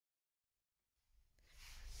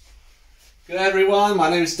Good everyone, my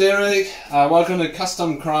name is Derek. Welcome to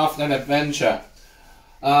Custom Craft and Adventure.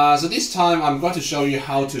 So this time I'm going to show you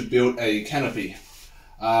how to build a canopy.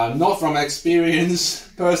 Not from an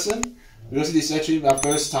experienced person, because it is actually my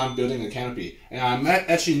first time building a canopy. And I'm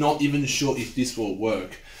actually not even sure if this will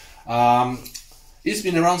work. It's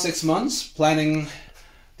been around 6 months planning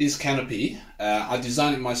this canopy. I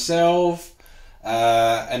designed it myself,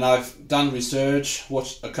 and I've done research,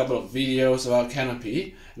 watched a couple of videos about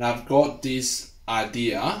canopy, and I've got this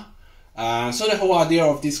idea. So the whole idea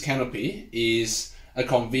of this canopy is a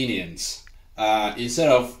convenience. Instead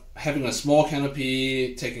of having a small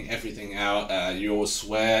canopy, taking everything out, your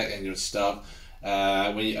swag and your stuff,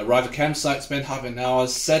 when you arrive at campsite, spend half an hour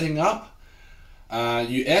setting up,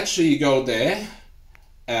 you actually go there,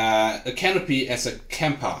 a canopy as a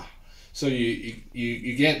camper. So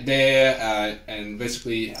you get there and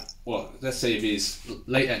basically, well, let's say if it's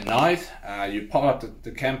late at night, you pop up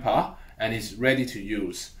the camper and it's ready to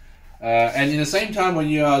use. And in the same time, when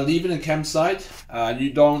you are leaving the campsite,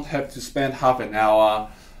 you don't have to spend half an hour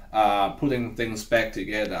putting things back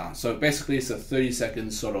together. So basically it's a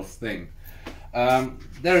 30-second sort of thing.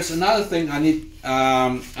 There is another thing I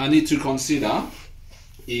need to consider,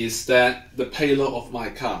 is that the payload of my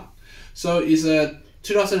car. So it's a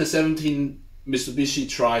 2017 Mitsubishi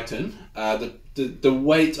Triton. The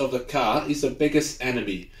weight of the car is the biggest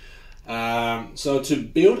enemy. So to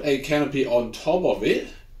build a canopy on top of it,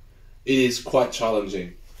 it is quite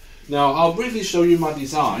challenging. Now I'll briefly show you my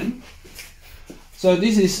design. So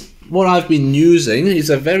this is what I've been using. It's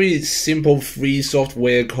a very simple free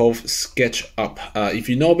software called SketchUp. If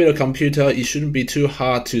you know a bit of computer, it shouldn't be too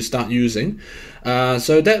hard to start using.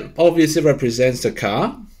 So that obviously represents the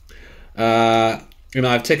car.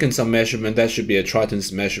 I've taken some measurement. That should be a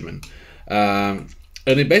Triton's measurement. And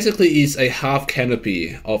it basically is a half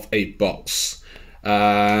canopy of a box.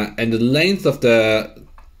 And the length of the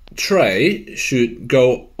tray should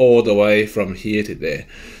go all the way from here to there.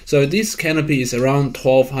 So this canopy is around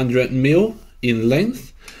 1200 mil in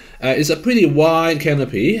length. It's a pretty wide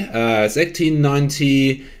canopy. It's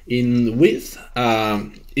 1890 in width.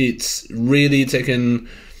 It's really taken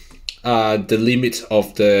the limit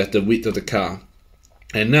of the width of the car.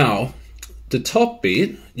 And now the top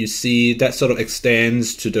bit, you see that sort of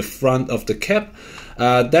extends to the front of the cap.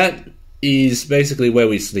 That is basically where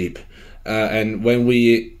we sleep. And when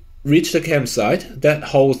we reach the campsite, that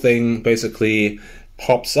whole thing basically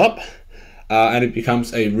pops up and it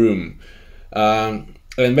becomes a room. And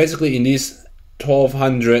basically in this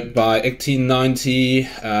 1200 by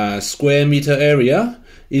 1890 square meter area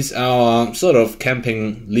is our sort of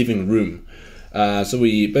camping living room. So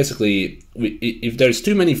we basically, if there's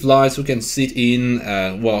too many flies, we can sit in.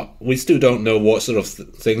 Well, we still don't know what sort of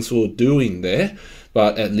things we'll do in there,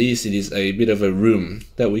 but at least it is a bit of a room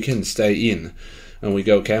that we can stay in when we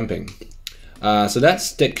go camping. So that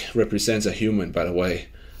stick represents a human, by the way.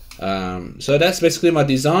 So that's basically my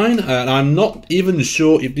design, and I'm not even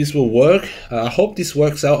sure if this will work. I hope this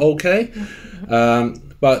works out okay.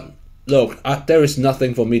 But look, there is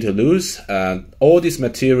nothing for me to lose. All these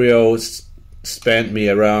materials spent me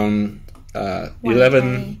around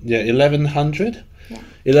 1100. Yeah.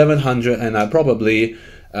 1100, and I probably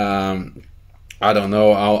I don't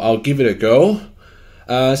know, I'll give it a go.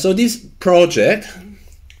 So this project,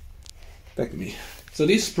 basically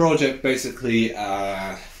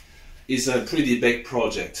is a pretty big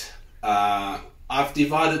project. I've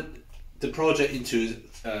divided the project into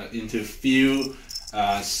few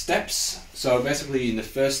steps. So basically in the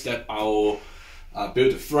first step, I'll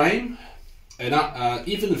build a frame. And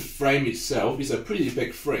even the frame itself is a pretty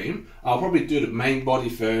big frame. I'll probably do the main body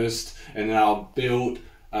first, and then I'll build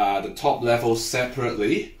the top level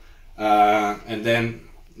separately, and then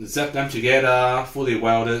zip them together, fully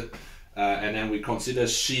welded, and then we consider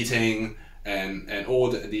sheeting and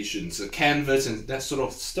all the additions, the canvas and that sort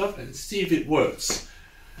of stuff, and see if it works.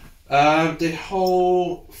 The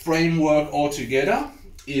whole framework altogether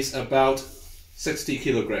is about 60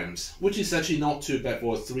 kilograms, which is actually not too bad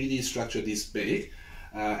for a 3D structure this big.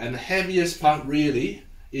 And the heaviest part really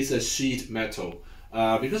is a sheet metal.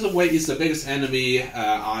 Because the weight is the biggest enemy,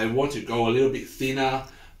 I want to go a little bit thinner,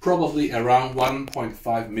 probably around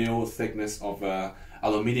 1.5 mil thickness of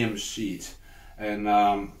aluminium sheet. And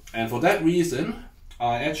for that reason,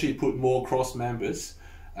 I actually put more cross members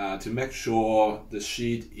to make sure the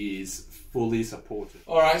sheet is fully supported.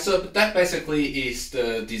 Alright, so that basically is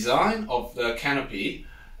the design of the canopy.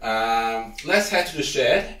 Let's head to the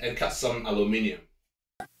shed and cut some aluminium.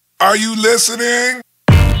 Are you listening?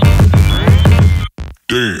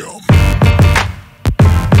 Damn.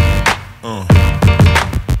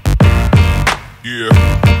 Yeah.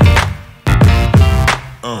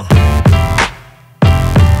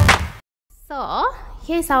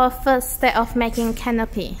 is our first step of making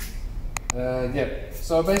canopy. Yeah.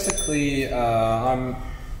 So basically,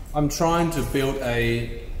 I'm trying to build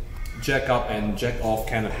a jack up and jack off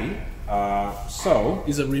canopy. So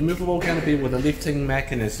it's a removable canopy with a lifting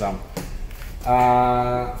mechanism.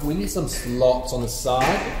 We need some slots on the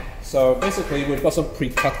side. So basically, we've got some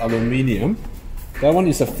pre-cut aluminium. That one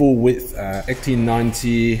is a full width,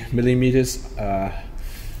 1890 millimeters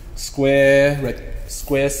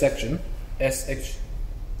square section, SH,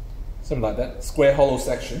 something like that, square hollow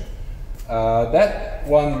section. That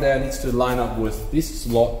one there needs to line up with this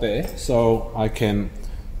slot there, so I can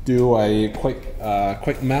do a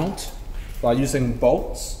quick mount by using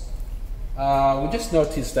bolts. We just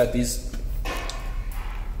noticed that this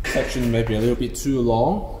section may be a little bit too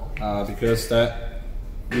long because that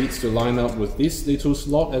needs to line up with this little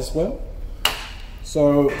slot as well.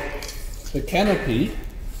 So the canopy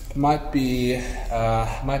might be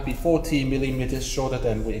 40 millimeters shorter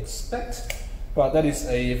than we expect, but that is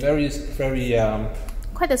a very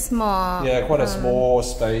Quite a small. Yeah, quite a small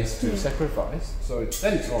space to sacrifice. So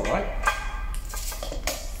that is all right.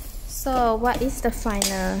 So what is the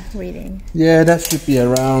final reading? Yeah, that should be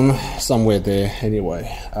around somewhere there anyway.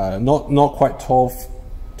 Not quite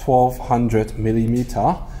 1200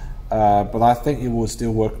 millimeter, but I think it will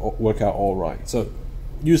still work out all right. So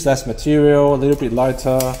use less material, a little bit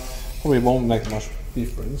lighter, probably won't make much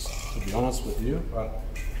difference, to be honest with you, but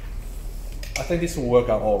I think this will work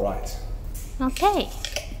out all right. Okay.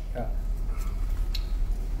 Yeah.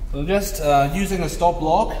 So just using a stop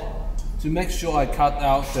block to make sure I cut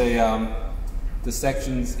out the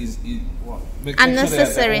sections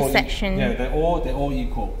unnecessary section. Yeah, they're all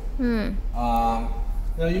equal.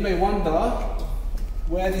 Now you may wonder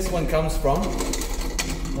where this one comes from.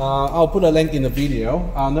 I'll put a link in the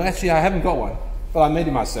video. No, actually I haven't got one, but I made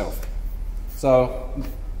it myself. So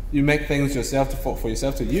you make things yourself for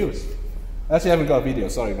yourself to use. Actually I haven't got a video,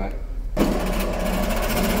 sorry mate.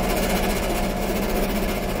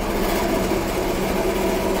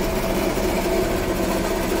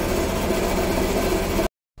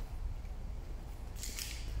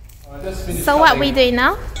 So what we do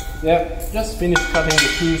now? Yeah, just finished cutting the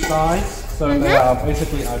two sides, so they are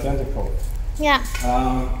basically identical. Yeah.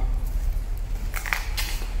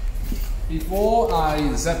 Before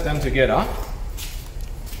I zap them together,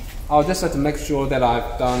 I'll just have to make sure that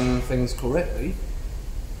I've done things correctly.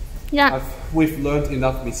 Yeah. We've learned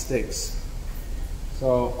enough mistakes.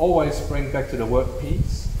 So always bring back to the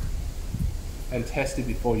workpiece and test it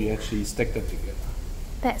before you actually stick them together.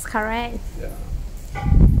 That's correct. Yeah.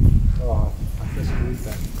 Oh, I just moved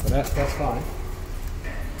that, but that's fine.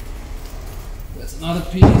 There's another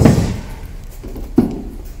piece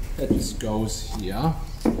that just goes here.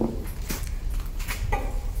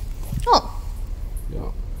 Oh.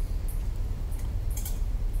 Yeah.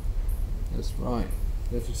 That's right.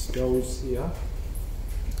 That just goes here.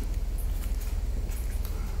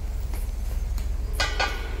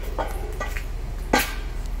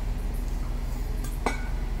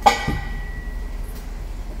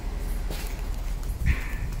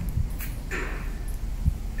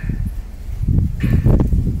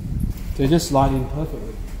 They just slide in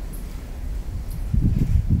perfectly.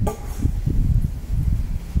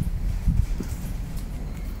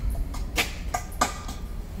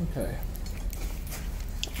 Okay.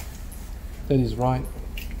 That is right.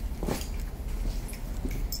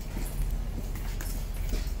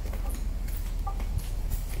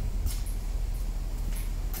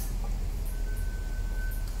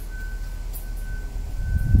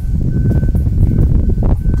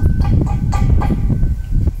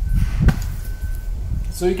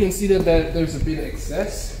 So you can see that there's a bit of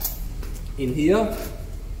excess in here.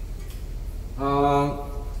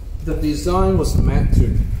 The design was meant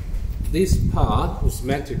to, this part was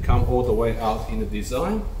meant to come all the way out in the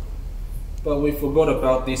design, but we forgot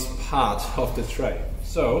about this part of the tray.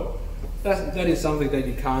 So that is something that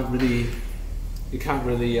you can't really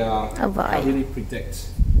predict.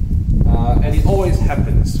 And it always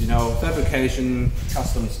happens, you know, fabrication,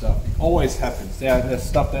 custom stuff, it always happens. There's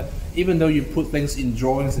stuff that, even though you put things in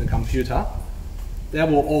drawings in the computer, there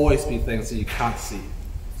will always be things that you can't see.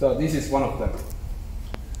 So this is one of them.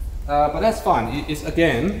 But that's fine.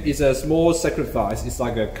 It's a small sacrifice. It's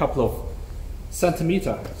like a couple of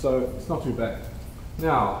centimeters, so it's not too bad.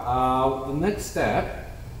 Now, the next step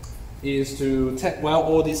is to weld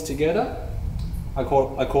all this together. I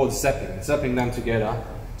call it zapping them together.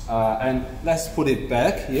 And let's put it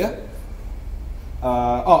back here.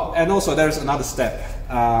 Oh, and also there's another step.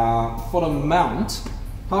 For the mount,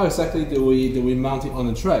 how exactly do we mount it on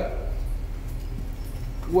the tray?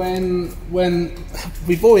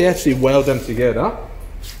 Before we actually weld them together,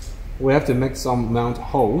 we have to make some mount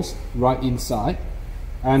holes right inside.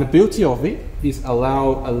 And the beauty of it is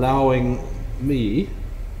allowing me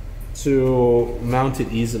to mount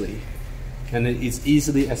it easily, and it is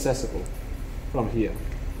easily accessible from here.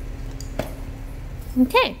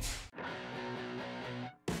 Okay.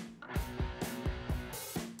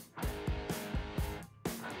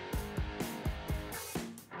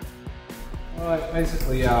 Alright,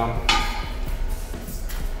 basically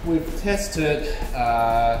we've tested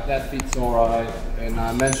that fits alright, and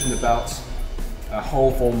I mentioned about a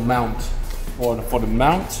hole for mount, for the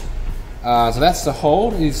mount. So that's the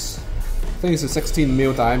hole. I think it's a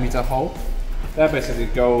 16mm diameter hole. That basically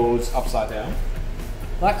goes upside down,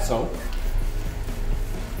 like so.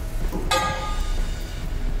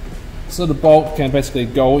 So the bolt can basically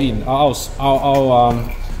go in. I'll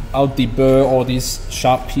deburr all these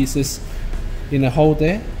sharp pieces in the hole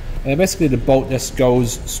there, and basically the bolt just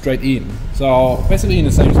goes straight in. So basically in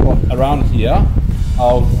the same spot around here,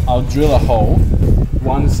 I'll drill a hole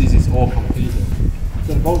once this is all completed.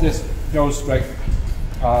 So the bolt just goes straight,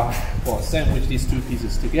 sandwich these two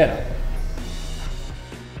pieces together.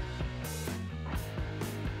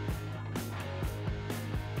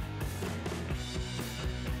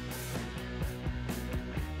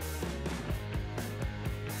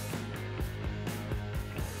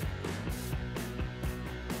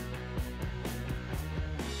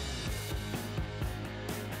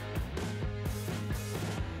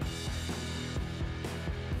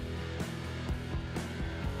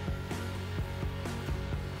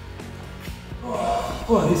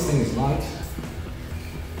 Oh, this thing is light.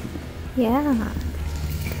 Yeah.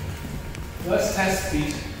 Let's test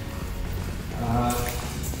it.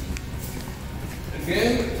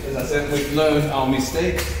 Again, as I said, we've learned our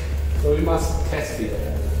mistake, so we must test it.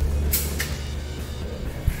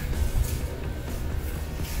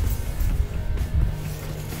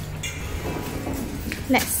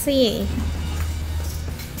 Let's see.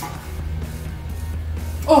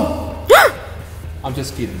 Oh! I'm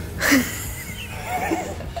just kidding.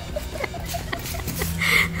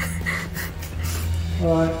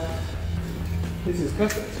 Alright, this is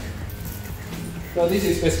perfect. So this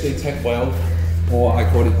is basically tack weld, or I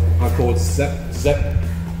call it zapping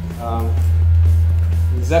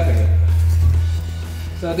it.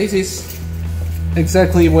 So this is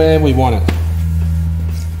exactly where we want it.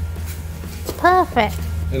 It's perfect.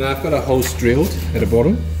 And I've got a hole drilled at the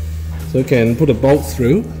bottom, so we can put a bolt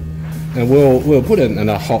through, and we'll put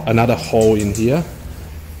another hole in here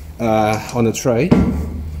on the tray.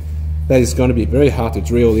 That is going to be very hard to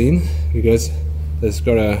drill in because it's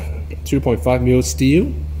got a 2.5mm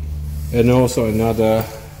steel and also another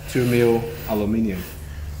 2mm aluminium.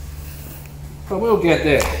 But we'll get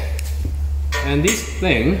there. And this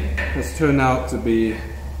thing has turned out to be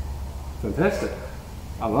fantastic.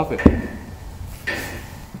 I love it.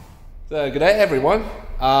 So good day everyone.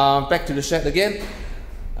 Back to the shed again.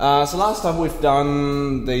 So last time we've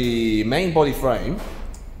done the main body frame.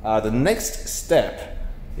 The next step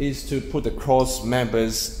is to put the cross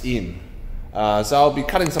members in. So I'll be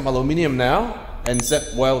cutting some aluminium now and zap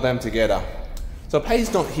weld them together. So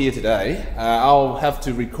Pai's not here today. I'll have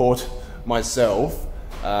to record myself.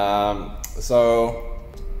 So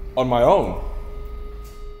on my own.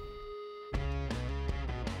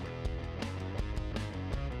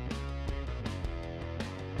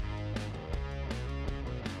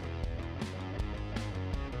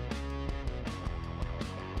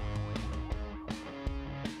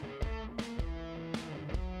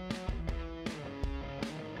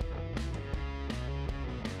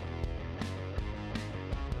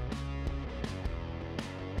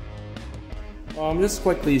 I'll just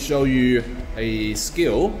quickly show you a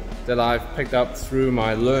skill that I've picked up through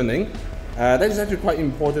my learning. That is actually quite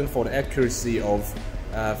important for the accuracy of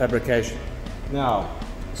fabrication. Now,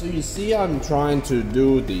 so you see I'm trying to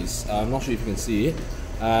do this. I'm not sure if you can see it.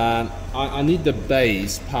 I need the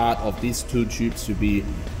base part of these two tubes to be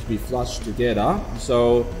flushed together,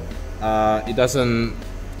 so it doesn't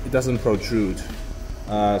protrude.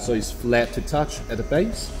 So it's flat to touch at the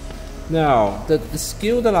base. Now, the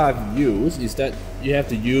skill that I've used is that you have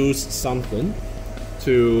to use something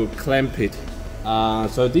to clamp it.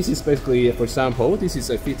 So this is basically, for example, this is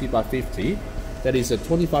a 50 by 50. That is a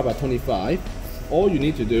 25 by 25. All you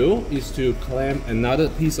need to do is to clamp another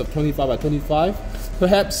piece of 25 by 25,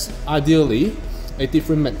 perhaps ideally a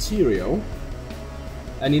different material.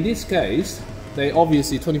 And in this case, they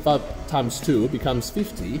obviously 25 times 2 becomes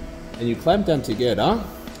 50, and you clamp them together.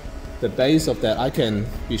 The base of that, I can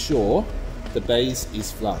be sure the base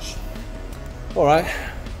is flush. Alright,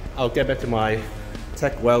 I'll get back to my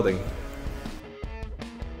tack welding.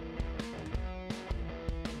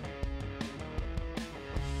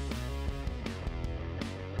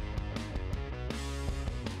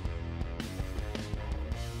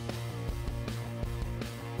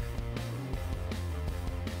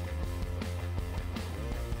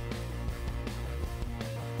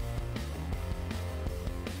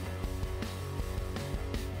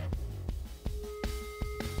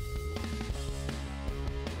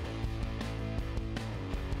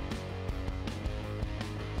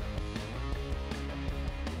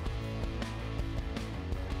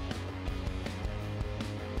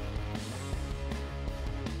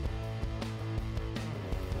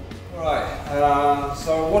 Alright,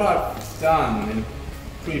 so what I've done in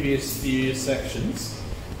previous few sections,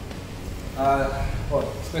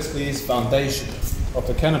 it's basically this foundation of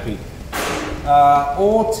the canopy.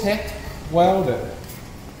 All tack welded.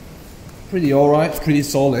 Pretty alright, pretty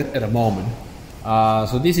solid at the moment.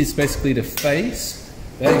 So this is basically the face.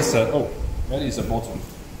 That is the bottom.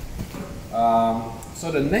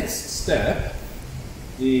 So the next step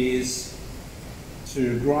is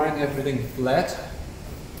to grind everything flat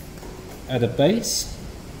at the base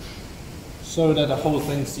so that the whole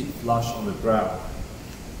thing sits flush on the ground.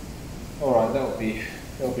 Alright, that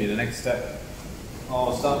will be the next step.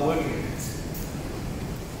 I'll start working it.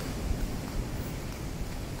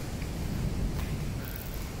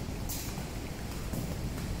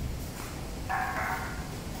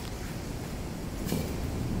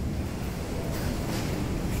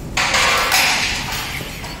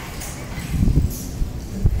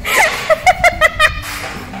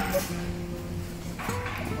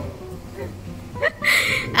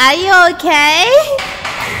 Are you okay?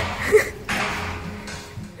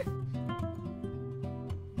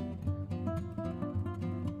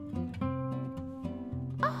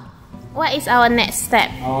 What is our next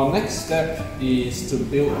step? Our next step is to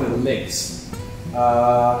build the legs.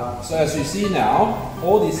 So as you see now,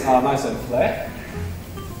 all these are nice and flat.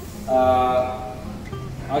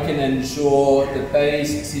 I can ensure the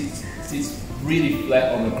base sits really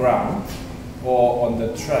flat on the ground or on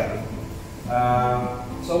the tray.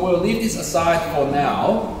 So we'll leave this aside for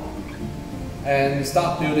now and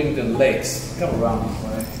start building the legs. Come around this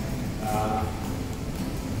way.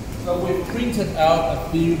 So we've printed out a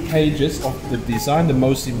few pages of the design, the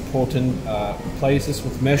most important places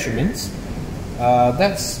with measurements.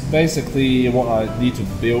 That's basically what I need to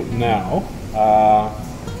build now.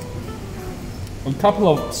 A couple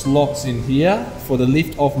of slots in here for the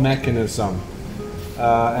lift-off mechanism,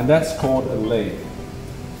 and that's called a leg.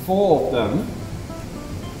 4 of them,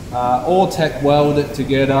 all tack welded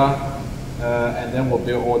together, and then we'll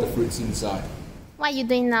build all the fruits inside. What are you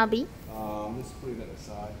doing now, B? Let's put it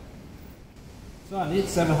aside. So I need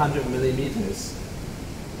 700 millimeters.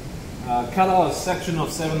 Cut out a section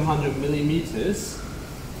of 700 millimeters.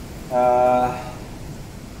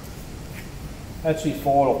 Actually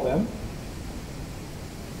 4 of them.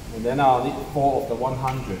 And then I'll need 4 of the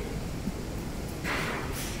 100.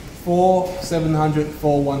 4 700,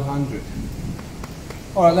 4 100.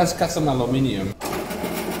 Alright, let's cut some aluminium.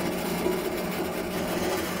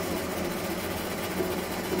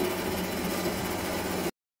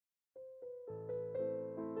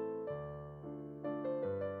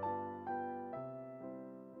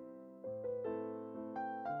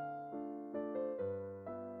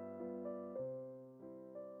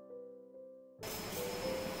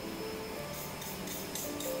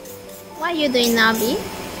 What are you doing now, B?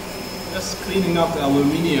 Just cleaning up the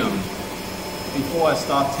aluminium before I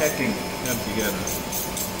start tacking them together.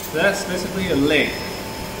 That's basically a leg.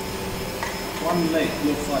 One leg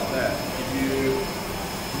looks like that. If you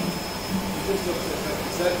it just looks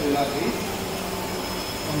exactly like this.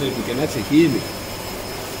 I don't know if you can actually hear me.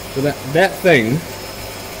 So that thing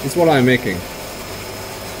is what I'm making.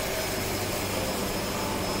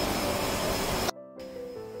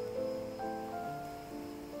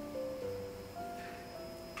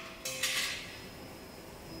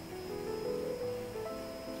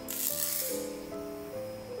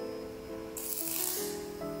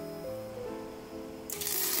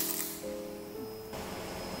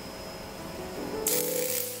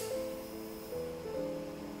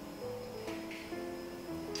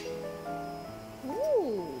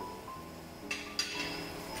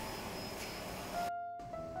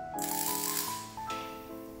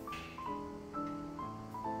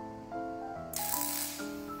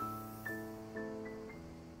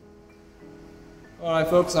 Alright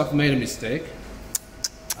folks, I've made a mistake.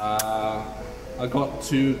 I got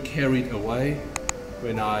too carried away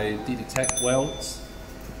when I did the tack welds.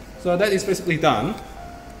 So that is basically done.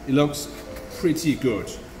 It looks pretty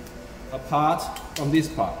good. Apart from this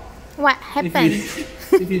part. What happened?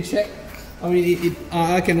 If you check, I mean,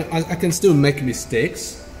 I can still make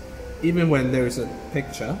mistakes even when there is a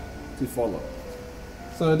picture to follow.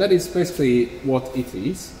 So that is basically what it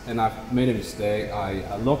is, and I've made a mistake.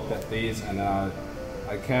 I looked at this and I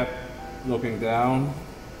kept looking down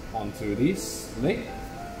onto this leg.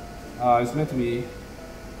 It's meant to be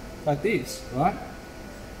like this, right?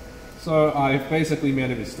 So I basically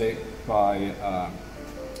made a mistake by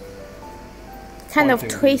kind of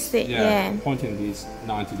twist it, pointing this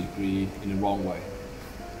 90 degrees in the wrong way.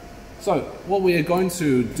 So what we are going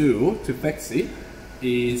to do to fix it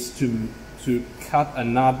is to cut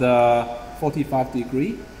another 45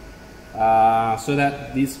 degree so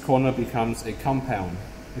that this corner becomes a compound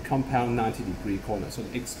 90-degree corner. So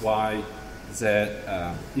X, Y, Z,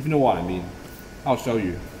 if you know what I mean, I'll show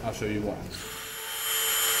you what.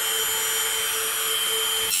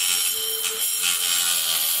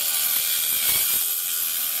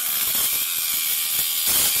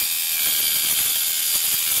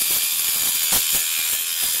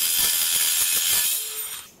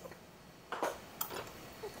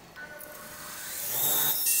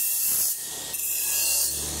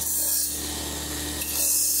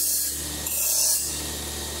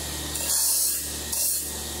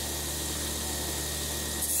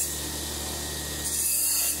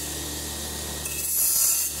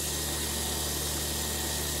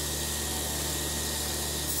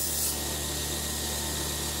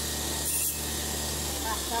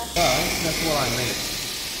 That's what I made.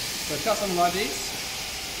 So cut something like this.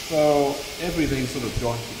 So everything sort of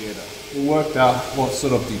joined together. We worked out what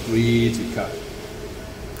sort of degree to cut.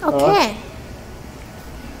 Okay.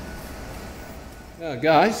 Now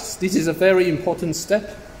guys, this is a very important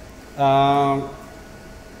step.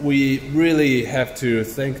 We really have to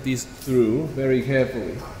think this through very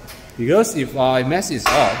carefully. Because if I mess this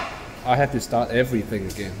up, I have to start everything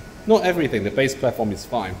again. Not everything, the base platform is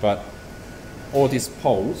fine, but all these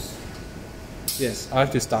poles, yes, I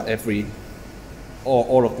have to start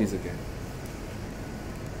all of these again.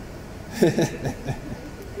 That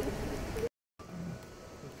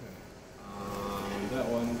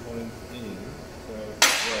one point in, so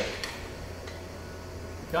right.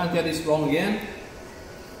 Can't get this wrong again.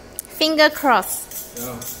 Finger crossed.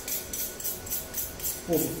 Yeah.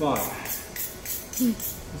 45.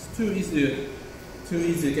 It's too easy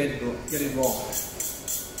to get it wrong.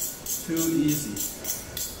 Too easy.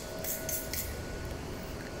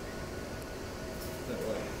 That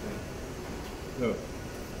way. Yeah. No.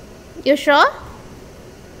 You sure?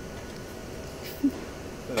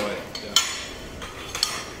 That way. Yeah.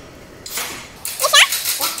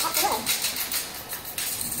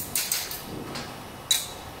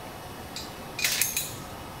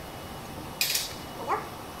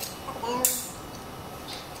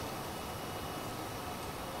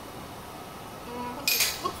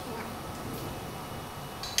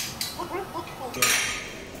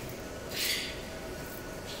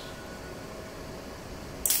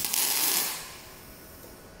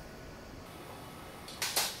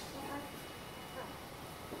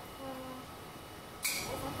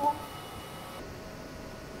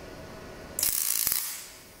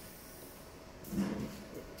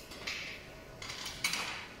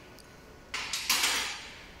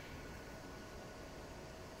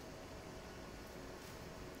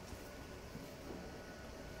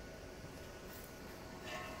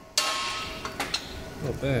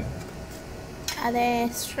 Not bad. Are they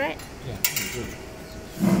straight? Yeah, good.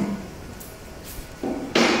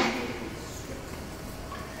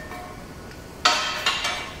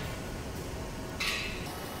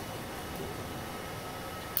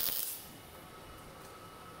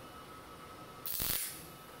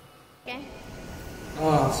 Okay.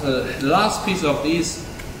 So the last piece of this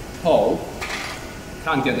pole,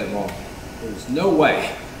 can't get that wrong. There's no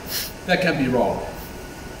way that can be wrong.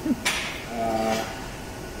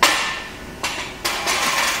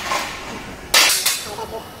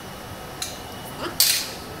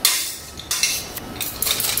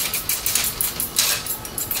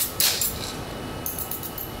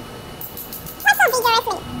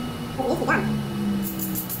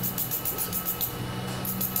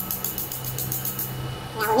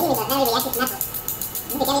 Now we're meeting with a very reactive metal.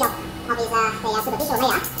 You need to get rid of his the superficial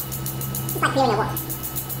layer. Just like clearing the work.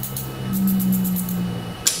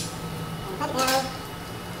 And cut it down.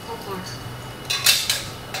 Cut it down.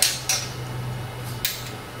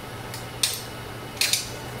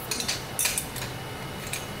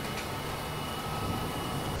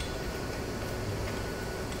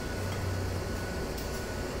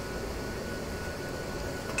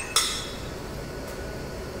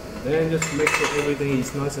 Then just make sure everything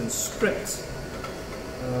is nice and straight.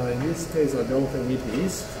 In this case, I don't think it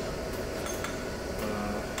is.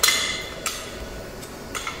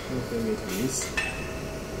 Don't think it is.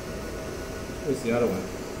 Where's the other one?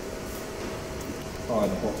 Oh, at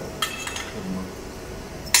the bottom. Never mind.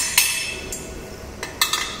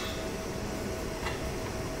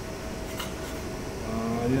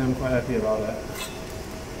 Yeah, I'm quite happy about that.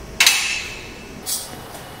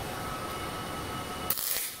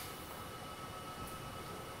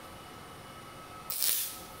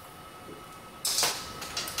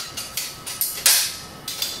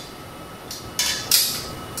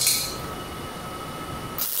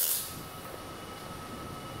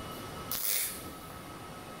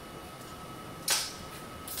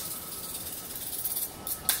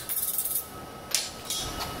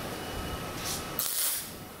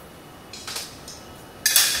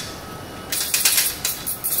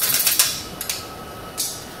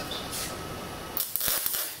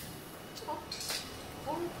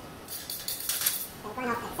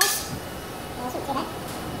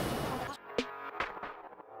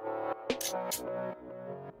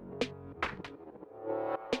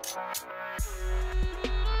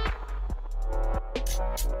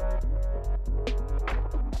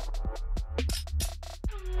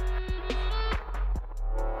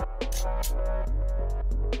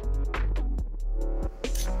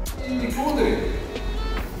 Recording.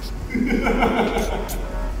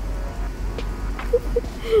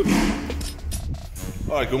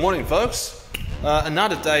 Alright, good morning folks.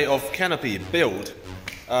 Another day of canopy build.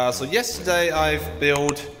 So yesterday I've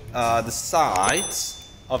built the sides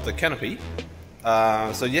of the canopy.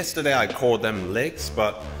 So yesterday I called them legs,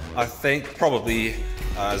 but I think probably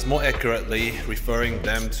is more accurately referring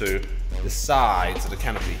them to the sides of the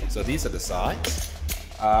canopy. So these are the sides.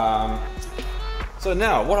 So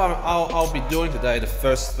now what I'll be doing today, the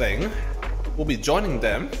first thing, we'll be joining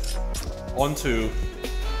them onto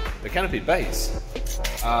the canopy base.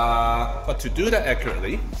 But to do that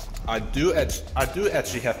accurately, I do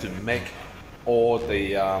actually have to make all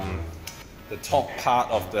the top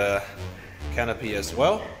part of the canopy as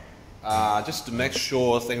well, just to make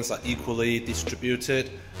sure things are equally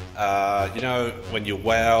distributed. You know, when you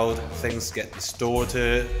weld, things get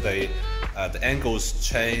distorted, the angle's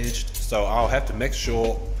changed, so I'll have to make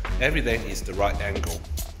sure everything is the right angle.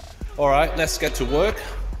 Alright, let's get to work.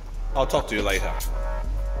 I'll talk to you later.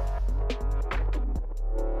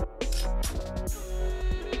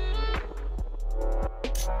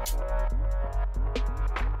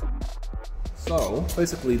 So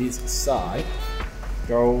basically this side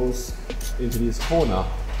goes into this corner.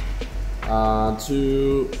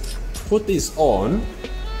 To put this on,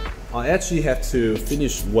 I actually have to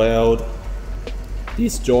finish weld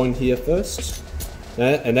this joint here first,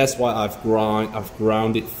 and that's why I've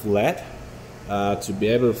ground it flat to be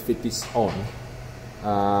able to fit this on.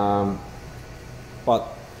 But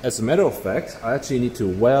as a matter of fact, I actually need to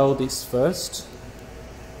weld this first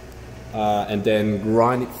and then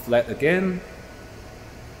grind it flat again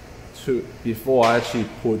before I actually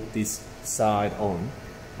put this side on.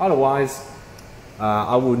 Otherwise,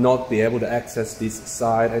 I will not be able to access this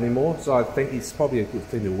side anymore, so I think it's probably a good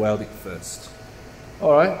thing to weld it first.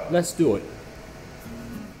 Alright, let's do it.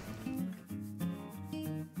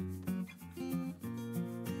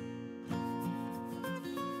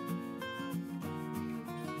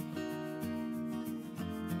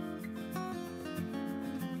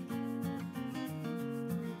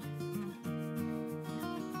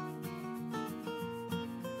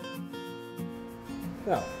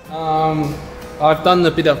 Now, I've done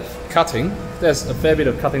a bit of cutting. There's a fair bit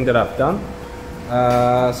of cutting that I've done.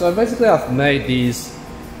 So basically I've made these,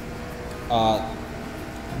 the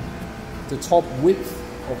top width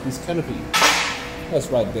of this canopy. That's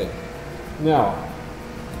right there. Now,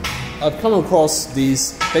 I've come across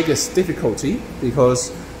this biggest difficulty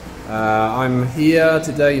because I'm here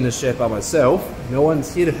today in the shed by myself. No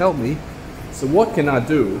one's here to help me. So what can I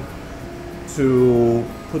do to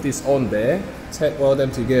put this on there, tape weld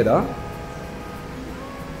them together?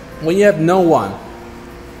 When you have no one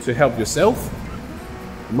to help yourself,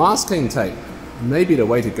 masking tape may be the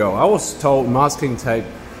way to go. I was told masking tape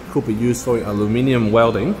could be used for aluminium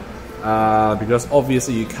welding because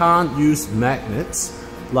obviously you can't use magnets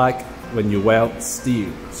like when you weld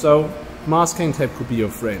steel. So masking tape could be your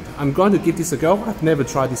friend. I'm going to give this a go. I've never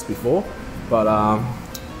tried this before, but I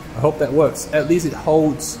hope that works. At least it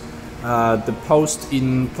holds the post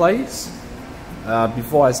in place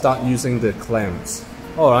before I start using the clamps.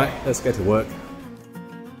 Alright, let's get to work.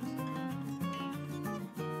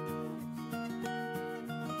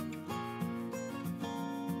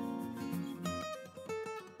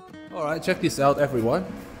 Alright, check this out everyone.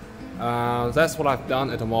 That's what I've done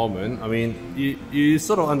at the moment. I mean, you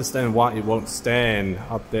sort of understand why it won't stand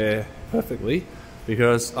up there perfectly,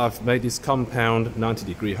 because I've made this compound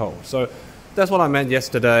 90-degree hole. So that's what I meant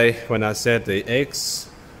yesterday when I said the X,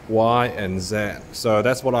 Y and Z. So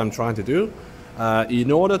that's what I'm trying to do.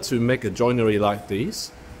 In order to make a joinery like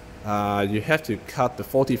this, you have to cut the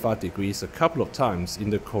 45 degrees a couple of times in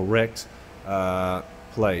the correct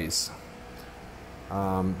place.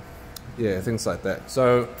 Yeah, things like that.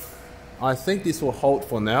 So I think this will hold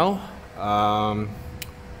for now.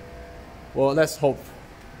 Well, let's hope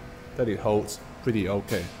that it holds pretty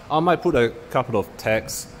okay. I might put a couple of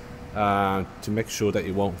tags to make sure that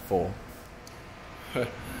it won't fall.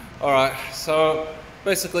 Alright, so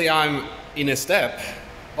basically I'm in a step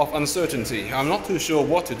of uncertainty. I'm not too sure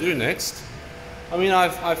what to do next. I mean,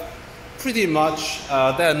 I've pretty much,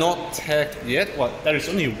 they're not tagged yet. Well, there is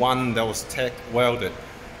only one that was tagged welded.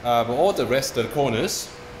 But all the rest of the corners,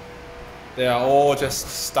 they are all just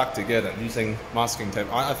stuck together using masking tape.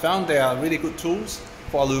 I found they are really good tools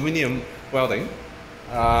for aluminium welding.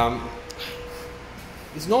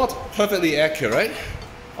 It's not perfectly accurate.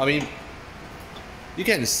 I mean, you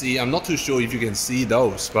can see, I'm not too sure if you can see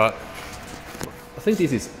those, but I think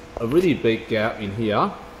this is a really big gap in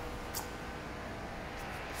here.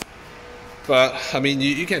 But I mean,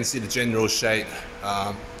 you can see the general shape.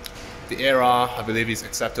 The error, I believe, is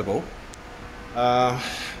acceptable.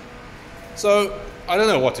 So I don't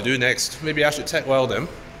know what to do next. Maybe I should tack weld them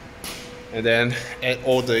and then add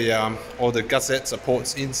all the gusset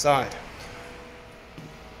supports inside.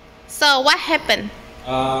 So what happened?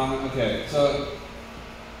 Okay, so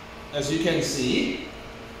as you can see,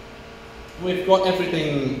 we've got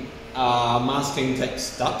everything masking tape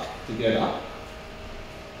stuck together,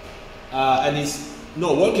 and it's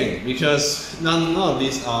not working because none of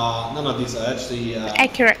these are actually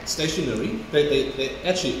Accurate. stationary. They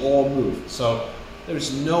actually all move. So there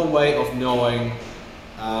is no way of knowing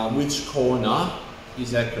which corner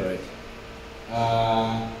is accurate.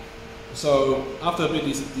 So after a bit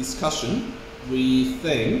of discussion, we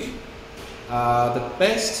think the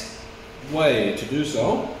best way to do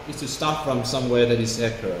so is to start from somewhere that is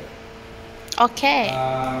accurate. Okay.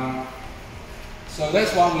 So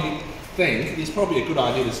that's why we think it's probably a good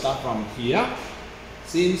idea to start from here,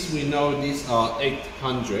 since we know these are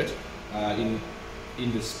 800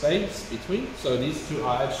 in the space between. So these two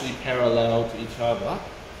are actually parallel to each other.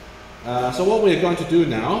 So what we're going to do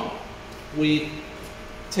now, we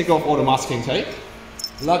take off all the masking tape.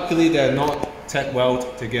 Luckily they're not tack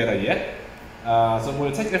weld together yet. So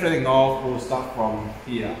we'll take everything off, we'll start from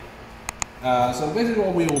here. So basically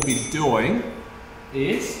what we will be doing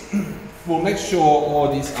is we'll make sure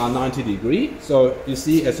all these are 90 degrees. So you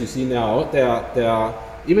see, as you see now, they are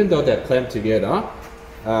even though they're clamped together,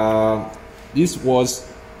 this was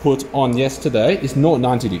put on yesterday, it's not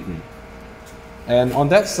 90 degrees. And on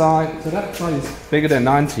that side, so that side is bigger than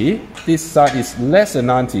 90, this side is less than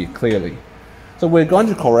 90 clearly. So we're going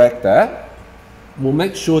to correct that. We'll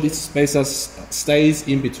make sure this spacer stays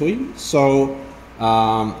in between, so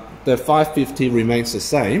the 550 remains the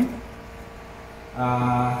same.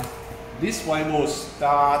 This way we'll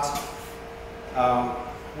start,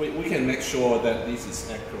 we can make sure that this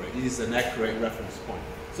is accurate. This is an accurate reference point.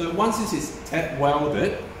 So once this is tack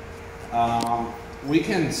welded, we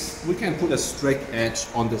can put a straight edge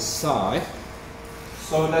on the side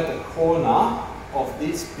so that the corner of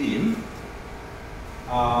this beam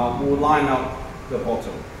will line up the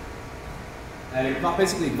bottom. And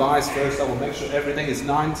basically vice versa, we'll make sure everything is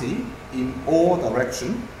 90 in all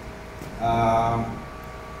directions.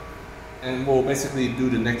 And we'll basically do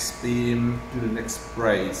the next beam, do the next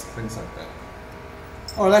brace, things like that.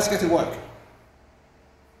 Alright, let's get to work.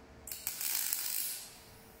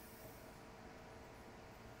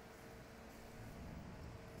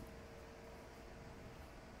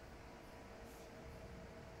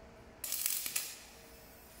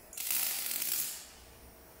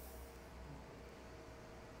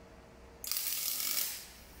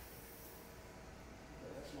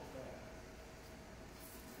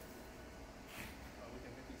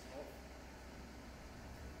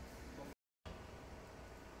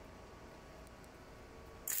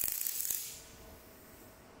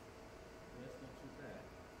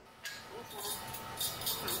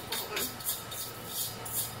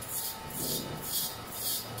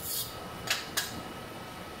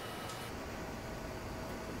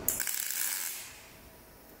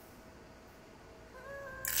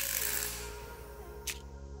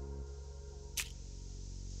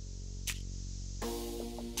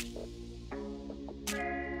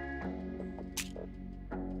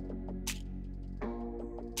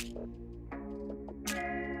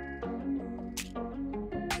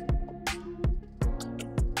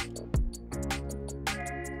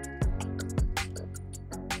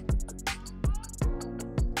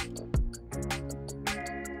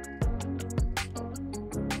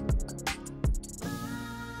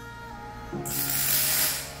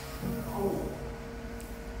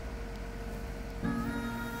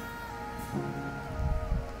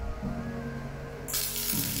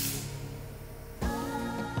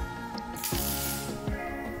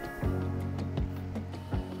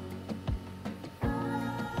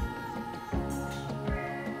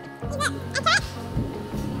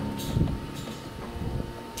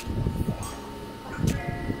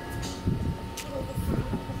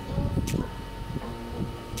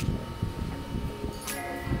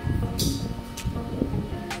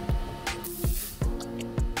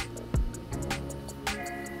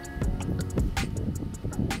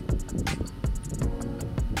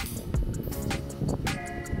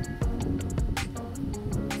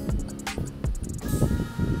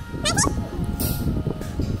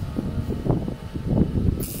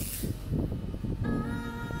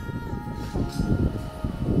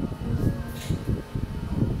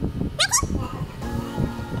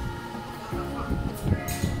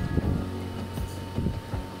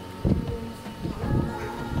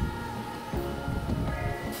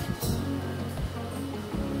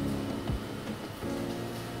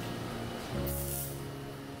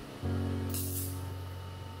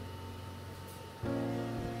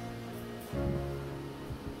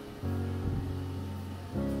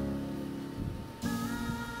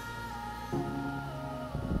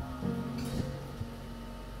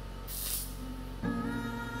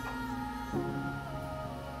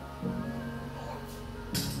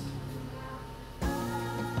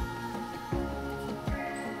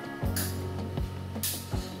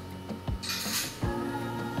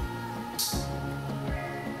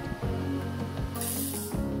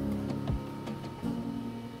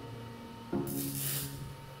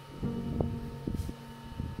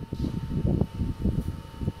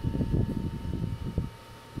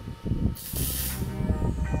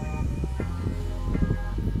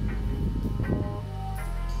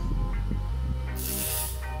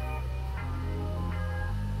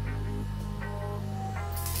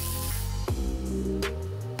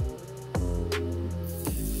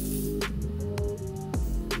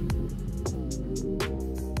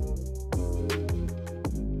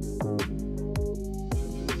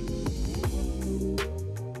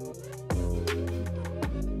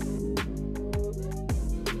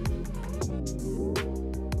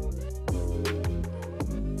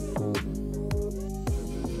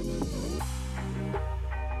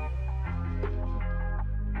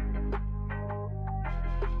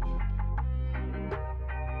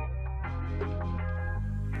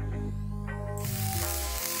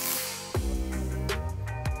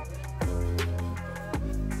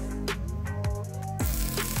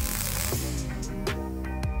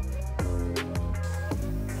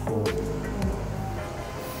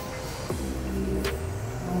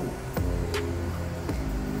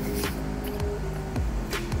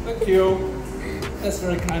 Thank you. That's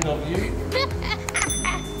very kind of you.